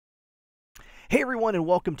Hey everyone, and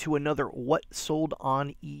welcome to another What Sold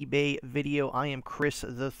on eBay video. I am Chris,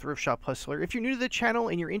 the Thrift Shop Hustler. If you're new to the channel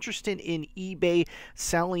and you're interested in eBay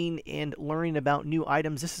selling and learning about new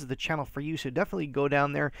items, this is the channel for you. So definitely go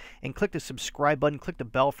down there and click the subscribe button, click the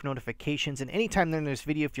bell for notifications. And anytime during this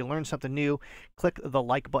video, if you learn something new, click the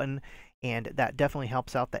like button. And that definitely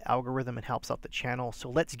helps out the algorithm and helps out the channel. So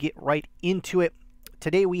let's get right into it.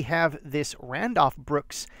 Today we have this Randolph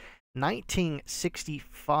Brooks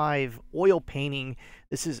 1965 oil painting.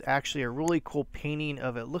 This is actually a really cool painting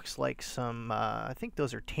of, it looks like some, I think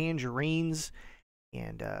those are tangerines.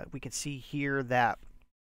 And we can see here that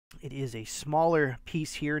it is a smaller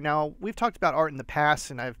piece here. Now, we've talked about art in the past,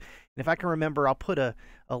 and if I can remember, I'll put a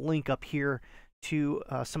link up here to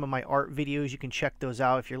some of my art videos. You can check those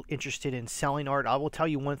out if you're interested in selling art. I will tell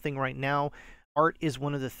you one thing right now. Art is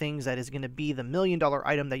one of the things that is going to be the $1 million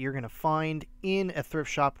item that you're going to find in a thrift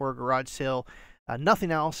shop or a garage sale. Nothing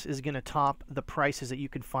else is going to top the prices that you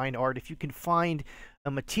can find art. If you can find a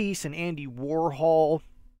Matisse, an Andy Warhol,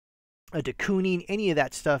 a de Kooning, any of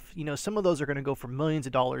that stuff, you know, some of those are going to go for millions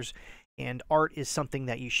of dollars. And art is something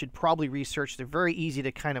that you should probably research. They're very easy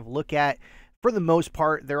to kind of look at. For the most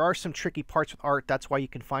part, there are some tricky parts with art. That's why you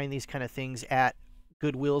can find these kind of things at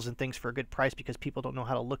Goodwills and things for a good price, because people don't know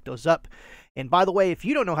how to look those up. And by the way, if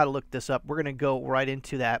you don't know how to look this up, we're going to go right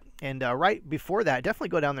into that. And right before that, definitely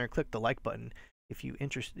go down there and click the like button if you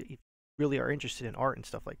really are interested in art and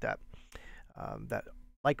stuff like that. That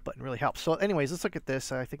like button really helps. So anyways, let's look at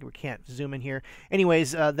this. I think we can't zoom in here.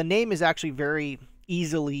 Anyways, the name is actually very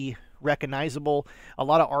easily recognizable. A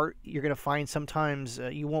lot of art you're going to find, sometimes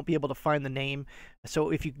you won't be able to find the name. So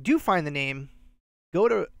if you do find the name, go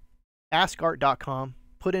to askart.com,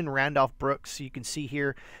 put in Randolph Brooks. So you can see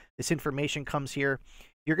here, this information comes here.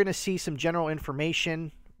 You're going to see some general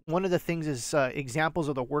information. One of the things is examples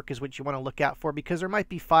of the work is what you want to look out for, because there might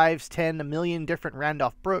be 5, 10, a million different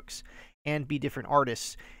Randolph Brooks and be different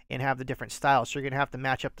artists and have the different styles. So you're going to have to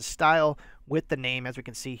match up the style with the name. As we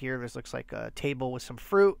can see here, this looks like a table with some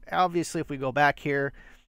fruit. Obviously, if we go back here,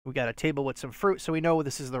 we got a table with some fruit. So we know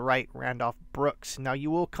this is the right Randolph Brooks. Now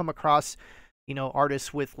you will come across, you know,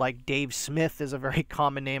 artists with, like, Dave Smith is a very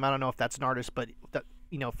common name. I don't know if that's an artist, but that,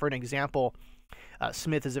 you know, for an example,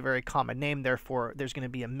 Smith is a very common name. Therefore, there's going to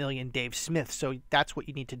be a million Dave Smith. So that's what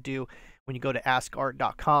you need to do when you go to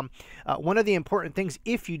askart.com. One of the important things,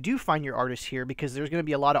 if you do find your artists here, because there's going to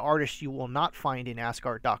be a lot of artists you will not find in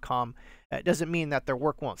askart.com, it doesn't mean that their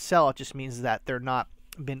work won't sell. It just means that they're not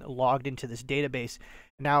been logged into this database.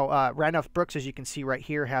 Now, Randolph Brooks, as you can see right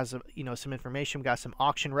here, has you know, some information. We got some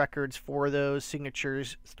auction records, 4 of those,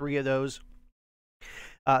 signatures, 3 of those.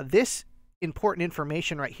 This important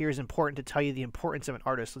information right here is important to tell you the importance of an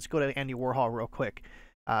artist. Let's go to Andy Warhol real quick.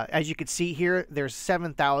 As you can see here, there's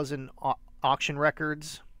 7,000 auction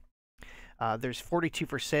records. There's 42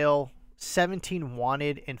 for sale, 17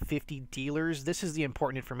 wanted, and 50 dealers. This is the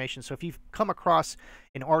important information. So if you've come across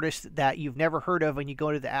an artist that you've never heard of and you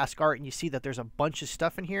go to the Ask Art and you see that there's a bunch of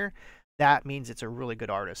stuff in here, that means it's a really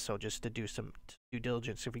good artist. So just to do some due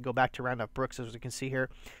diligence. If we go back to Randolph Brooks, as you can see here,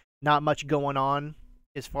 not much going on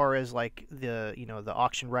as far as, like, the, you know, the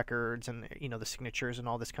auction records and, you know, the signatures and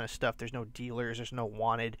all this kind of stuff. There's no dealers, there's no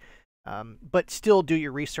wanted. But still do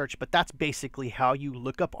your research. But that's basically how you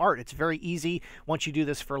look up art. It's very easy. Once you do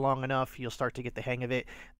this for long enough, you'll start to get the hang of it.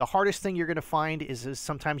 The hardest thing you're going to find is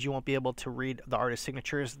sometimes you won't be able to read the artist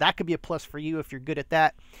signatures. That could be a plus for you if you're good at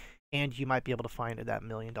that, and you might be able to find that $1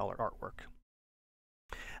 million artwork.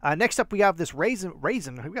 Next up, we have this raisin. We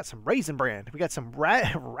got some Raisin Bran. We got some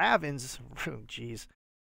Ravens. Oh, geez.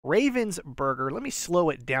 Ravens burger. Let me slow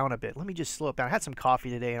it down a bit. Let me just slow it down. I had some coffee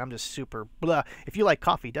today and I'm just super blah. If you like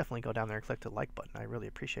coffee, definitely go down there and click the like button. I really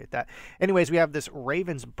appreciate that. Anyways, we have this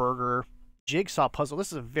Ravens burger jigsaw puzzle.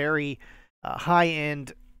 This is a very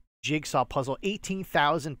high-end jigsaw puzzle.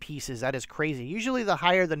 18,000 pieces. That is crazy. Usually the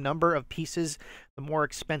higher the number of pieces, the more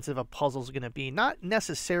expensive a puzzle is going to be. Not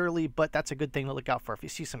necessarily, but that's a good thing to look out for. If you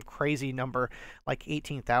see some crazy number like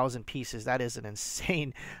 18,000 pieces, that is an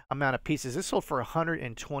insane amount of pieces. This sold for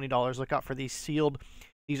 $120. Look out for these sealed.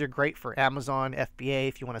 These are great for Amazon, FBA.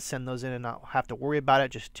 If you want to send those in and not have to worry about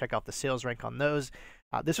it, just check out the sales rank on those.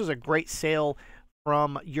 This was a great sale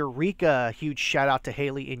from Eureka. Huge shout out to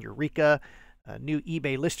Haley in Eureka. A new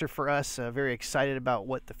eBay lister for us. Very excited about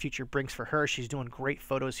what the future brings for her. She's doing great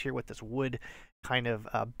photos here with this wood kind of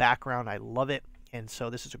background. I love it. And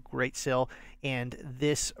so this is a great sale. And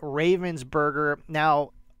this Ravens burger.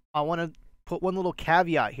 Now, I want to put one little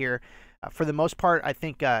caveat here. For the most part, I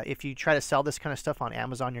think if you try to sell this kind of stuff on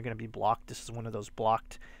Amazon, you're going to be blocked. This is one of those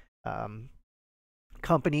blocked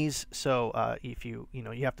companies. So if you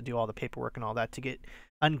have to do all the paperwork and all that to get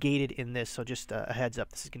ungated in this, so just a heads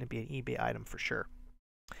up, this is going to be an eBay item for sure.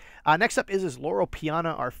 Next up is Loro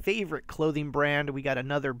Piana, our favorite clothing brand. We got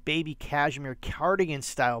another baby cashmere cardigan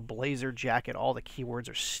style blazer jacket. All the keywords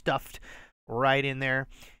are stuffed right in there,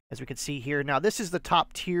 as we can see here. Now, this is the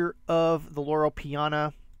top tier of the Loro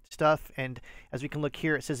Piana stuff, and as we can look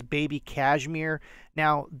here, it says baby cashmere.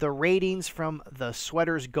 Now, the ratings from the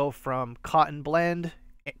sweaters go from cotton blend,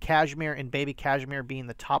 cashmere, and baby cashmere being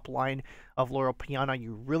the top line of Loro Piana.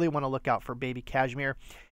 You really want to look out for baby cashmere.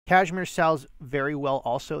 Cashmere sells very well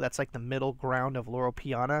also. That's like the middle ground of Loro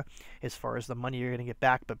Piana as far as the money you're going to get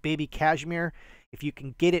back. But baby cashmere, if you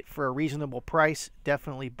can get it for a reasonable price,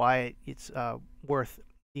 definitely buy it. It's worth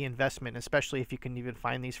the investment, especially if you can even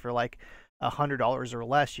find these for like $100 or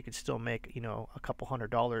less. You can still make, you know, a couple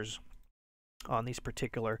 $100 on these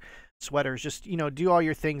particular sweaters. Just, you know, do all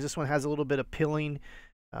your things. This one has a little bit of pilling.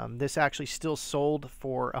 This actually still sold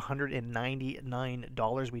for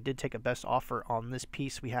 $199. We did take a best offer on this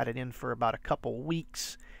piece. We had it in for about a couple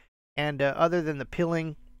weeks. And other than the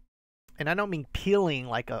pilling, and I don't mean peeling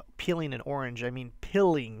like a peeling an orange. I mean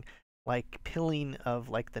pilling, like pilling of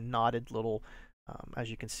like the knotted little, as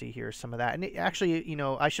you can see here, some of that. And it actually, you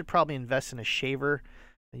know, I should probably invest in a shaver.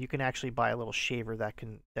 You can actually buy a little shaver that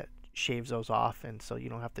shaves those off, and so you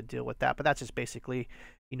don't have to deal with that. But that's just basically,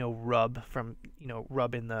 you know, rub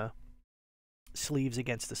in the sleeves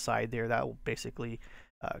against the side there. That will basically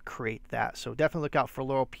create that. So definitely look out for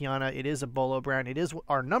Loro Piana. It is a Bolo brand. It is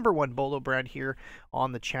our #1 Bolo brand here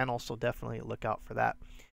on the channel, so definitely look out for that.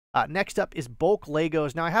 Next up is bulk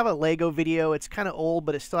Legos. Now, I have a Lego video. It's kind of old,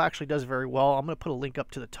 but it still actually does very well. I'm going to put a link up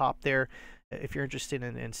to the top there if you're interested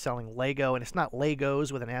in selling Lego. And it's not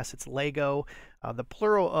Legos with an S, it's Lego. The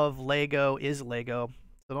plural of Lego is Lego.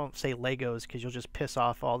 So don't say Legos, because you'll just piss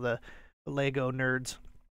off all the Lego nerds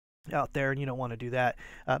out there, and you don't want to do that.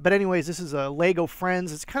 But anyways, this is a Lego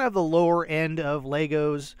Friends. It's kind of the lower end of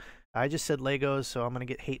Legos. I just said Legos, so I'm going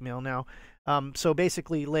to get hate mail now. So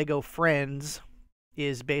basically, Lego Friends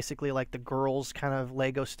is basically like the girls kind of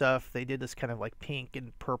Lego stuff. They did this kind of like pink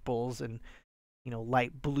and purples and, you know,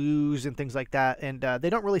 light blues and things like that. And they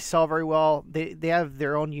don't really sell very well. They have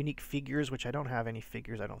their own unique figures, which I don't have any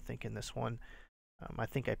figures, I don't think, in this one. I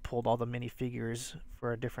think I pulled all the minifigures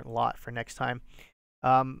for a different lot for next time.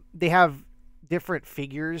 They have different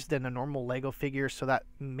figures than a normal Lego figure, so that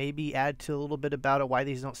maybe add to a little bit about it why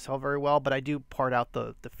these don't sell very well. But I do part out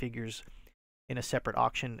the figures in a separate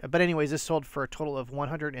auction. But anyways, this sold for a total of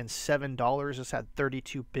 $107. This had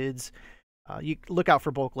 32 bids. You look out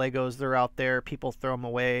for bulk Legos. They're out there. People throw them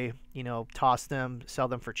away, you know, toss them, sell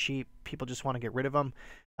them for cheap. People just want to get rid of them.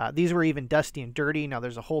 These were even dusty and dirty. Now,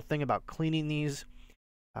 there's a whole thing about cleaning these.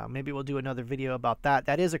 Maybe we'll do another video about that.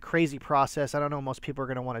 That is a crazy process. I don't know, most people are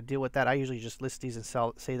going to want to deal with that. I usually just list these and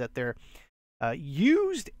say that they're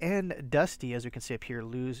used and dusty, as you can see up here,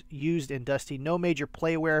 used and dusty. No major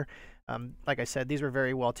playware. Like I said, these were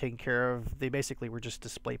very well taken care of. They basically were just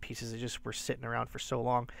display pieces. They just were sitting around for so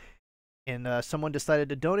long. And someone decided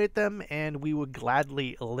to donate them, and we would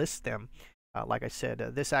gladly list them. Like I said,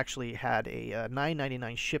 this actually had a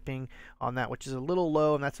 $9.99 shipping on that, which is a little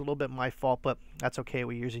low, and that's a little bit my fault, but that's okay.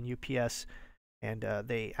 We're using UPS, and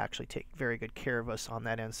they actually take very good care of us on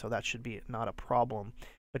that end, so that should be not a problem.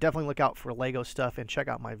 But definitely look out for Lego stuff, and check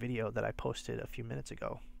out my video that I posted a few minutes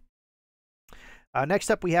ago.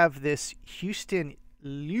 Next up, we have this Houston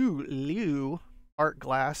Liu art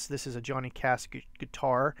glass. This is a Johnny Cash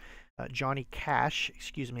guitar. Johnny Cash,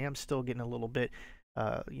 excuse me. I'm still getting a little bit,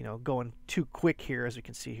 you know, going too quick here. As you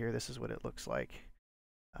can see here, this is what it looks like.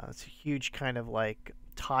 It's a huge kind of like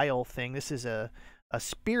tile thing. This is a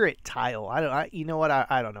spirit tile. You know what?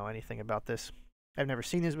 I don't know anything about this. I've never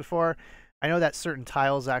seen these before. I know that certain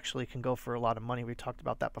tiles actually can go for a lot of money. We talked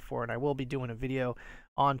about that before, and I will be doing a video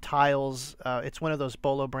on tiles. It's one of those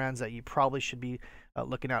Bolo brands that you probably should be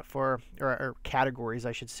looking out for, or categories,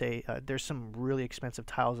 I should say. There's some really expensive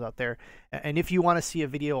tiles out there, and if you want to see a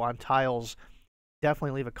video on tiles,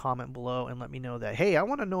 definitely leave a comment below and let me know that, hey, I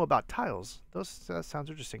want to know about tiles. Those sounds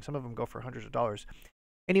interesting. Some of them go for hundreds of dollars.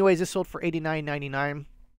 Anyways, this sold for $89.99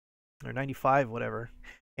 or $95, whatever.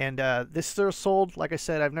 And this still sold. Like I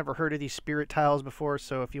said, I've never heard of these spirit tiles before,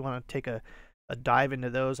 so if you want to take a dive into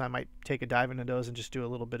those, I might take a dive into those and just do a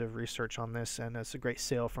little bit of research on this. And it's a great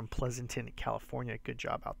sale from Pleasanton, California. Good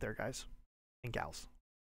job out there, guys and gals.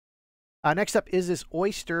 Next up is this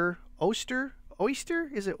oyster?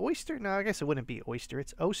 Is it oyster? No, I guess it wouldn't be oyster.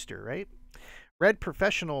 It's Oster, right? Red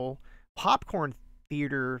Professional popcorn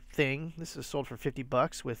theater thing. This is sold for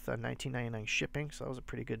 $50 with $19.99 shipping, so that was a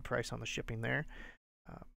pretty good price on the shipping there.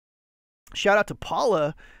 Shout out to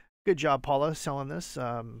Paula. Good job, Paula, selling this.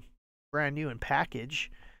 Brand new in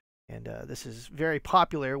package. And this is very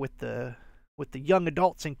popular with the young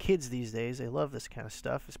adults and kids these days. They love this kind of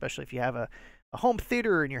stuff, especially if you have a home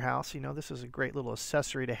theater in your house. You know, this is a great little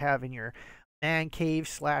accessory to have in your man cave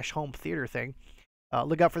 / home theater thing.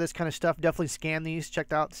 Look out for this kind of stuff. Definitely scan these.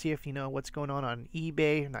 Check out, see if you know what's going on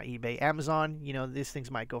eBay, not eBay, Amazon. You know, these things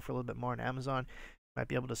might go for a little bit more on Amazon. Might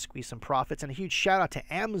be able to squeeze some profits. And a huge shout out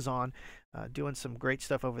to Amazon, doing some great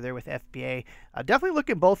stuff over there with FBA. Definitely look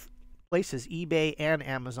in both places, eBay and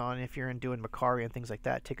Amazon. If you're in doing Macari and things like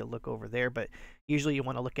that, take a look over there. But usually you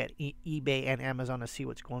want to look at eBay and Amazon to see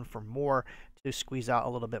what's going for more, to squeeze out a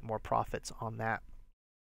little bit more profits on that.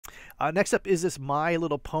 Next up is this My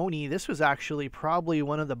Little Pony. This was actually probably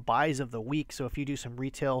one of the buys of the week. So if you do some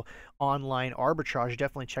retail online arbitrage,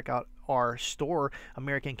 definitely check out our store,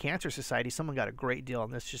 American Cancer Society. Someone got a great deal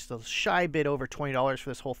on this, just a shy bit over $20 for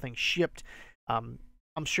this whole thing shipped.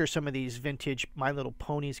 I'm sure some of these vintage My Little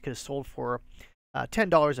Ponies could have sold for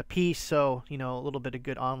 $10 a piece. So, you know, a little bit of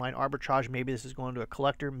good online arbitrage. Maybe this is going to a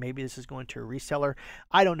collector. Maybe this is going to a reseller.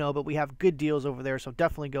 I don't know, but we have good deals over there. So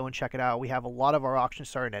definitely go and check it out. We have a lot of our auctions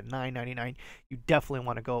starting at $9.99. You definitely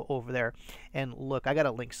want to go over there and look. I got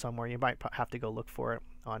a link somewhere. You might have to go look for it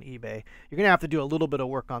on eBay. You're going to have to do a little bit of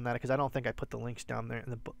work on that because I don't think I put the links down there in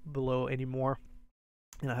the below anymore.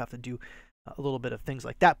 And I have to do a little bit of things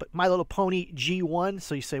like that. But My Little Pony G1.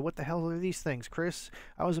 So you say, what the hell are these things, Chris?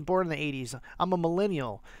 I wasn't born in the 80s. I'm a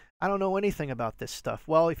millennial. I don't know anything about this stuff.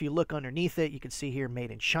 Well, if you look underneath it, you can see here made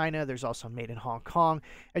in China. There's also made in Hong Kong.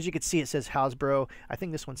 As you can see, it says Hasbro. I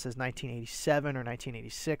think this one says 1987 or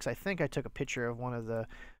 1986. I think I took a picture of one of the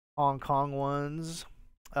Hong Kong ones.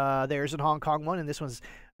 There's a Hong Kong one, and this one's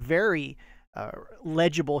very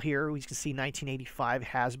legible here. We can see 1985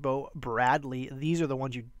 Hasbro Bradley. These are the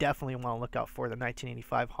ones you definitely want to look out for, the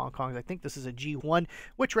 1985 Hong Kongs. I think this is a G1,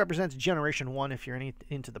 which represents Generation 1 if you're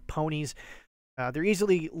into the ponies. They're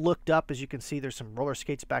easily looked up. As you can see, there's some roller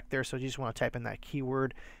skates back there, so you just want to type in that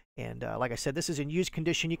keyword. And like I said, this is in used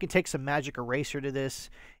condition. You can take some magic eraser to this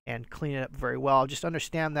and clean it up very well. Just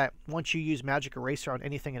understand that once you use magic eraser on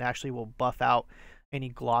anything, it actually will buff out any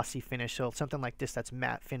glossy finish. So something like this that's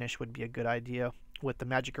matte finish would be a good idea with the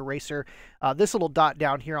magic eraser. This little dot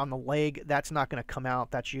down here on the leg, that's not going to come out.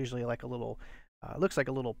 That's usually like a little, looks like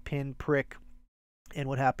a little pin prick. And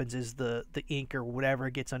what happens is the ink or whatever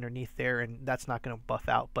gets underneath there, and that's not going to buff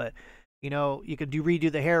out. But, you know, you could redo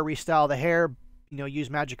the hair, restyle the hair, you know, use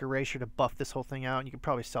magic eraser to buff this whole thing out. And you could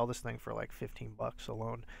probably sell this thing for like 15 bucks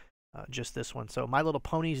alone. Just this one. So My Little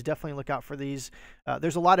Ponies, definitely look out for these.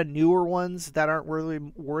 There's a lot of newer ones that aren't really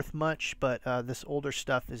worth much, but this older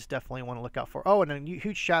stuff is definitely one to look out for. Oh, and a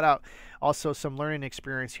huge shout out, also some learning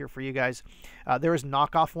experience here for you guys. There is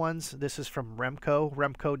knockoff ones. This is from Remco.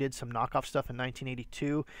 Remco did some knockoff stuff in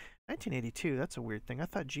 1982. 1982, that's a weird thing. I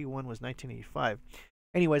thought G1 was 1985.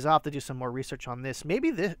 Anyways, I'll have to do some more research on this.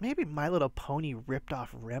 Maybe My Little Pony ripped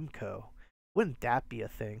off Remco. Wouldn't that be a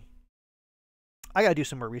thing? I gotta do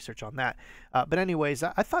some more research on that. But anyways,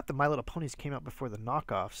 I thought the My Little Ponies came out before the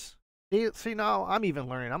knockoffs. See, now I'm even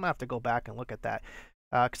learning. I'm gonna have to go back and look at that.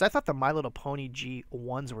 Because I thought the My Little Pony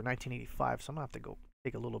G1s were 1985, so I'm gonna have to go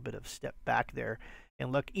take a little bit of step back there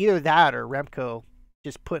and look. Either that or Remco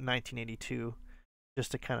just put 1982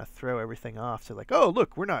 just to kind of throw everything off. So like, oh,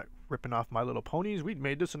 look, we're not ripping off My Little Ponies. We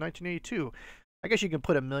made this in 1982. I guess you can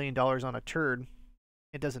put $1 million on a turd.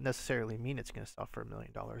 It doesn't necessarily mean it's going to sell for $1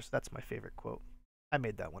 million. That's my favorite quote. I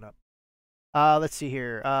made that one up. Let's see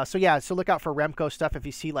here. So yeah, so look out for Remco stuff. If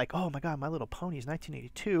you see like, oh my God, My Little Ponies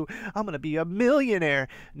 1982, I'm going to be a millionaire.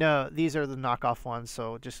 No, these are the knockoff ones.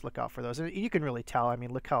 So just look out for those. And you can really tell. I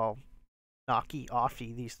mean, look how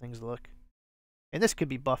knocky-offy these things look. And this could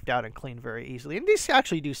be buffed out and cleaned very easily. And these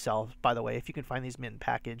actually do sell, by the way, if you can find these mint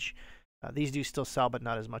package. These do still sell, but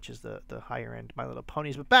not as much as the higher end My Little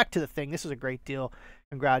Ponies. But back to the thing. This is a great deal.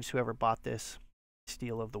 Congrats whoever bought this.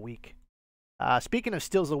 Steal of the week. Speaking of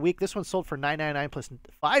steals of the week, this one sold for $9.99 plus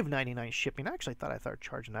 $5.99 shipping. I actually thought I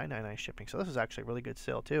charged $9.99 shipping, so this is actually a really good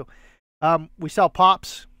sale too. We sell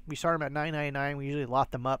pops. We start them at $9.99. We usually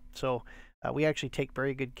lot them up, so we actually take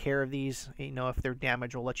very good care of these. You know, if they're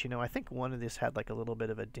damaged, we'll let you know. I think one of these had like a little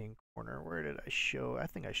bit of a ding corner. Where did I show? I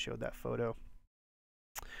think I showed that photo.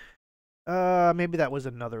 Maybe that was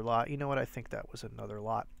another lot. You know what? I think that was another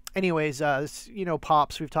lot. Anyways, you know,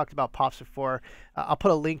 pops. We've talked about pops before. I'll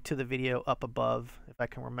put a link to the video up above if I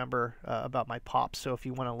can remember about my pops. So if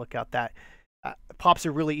you want to look out that, pops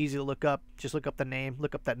are really easy to look up. Just look up the name,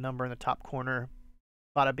 look up that number in the top corner.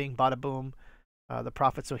 Bada bing, bada boom. The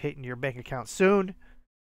profits will hit into your bank account soon.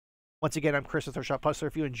 Once again, I'm Chris with Thrift Shop Hustler.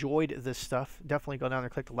 If you enjoyed this stuff, definitely go down there,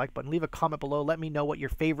 click the like button, leave a comment below. Let me know what your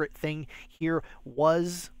favorite thing here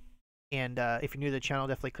was. And if you're new to the channel,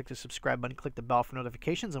 definitely click the subscribe button, click the bell for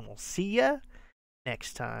notifications, and we'll see ya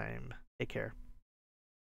next time. Take care.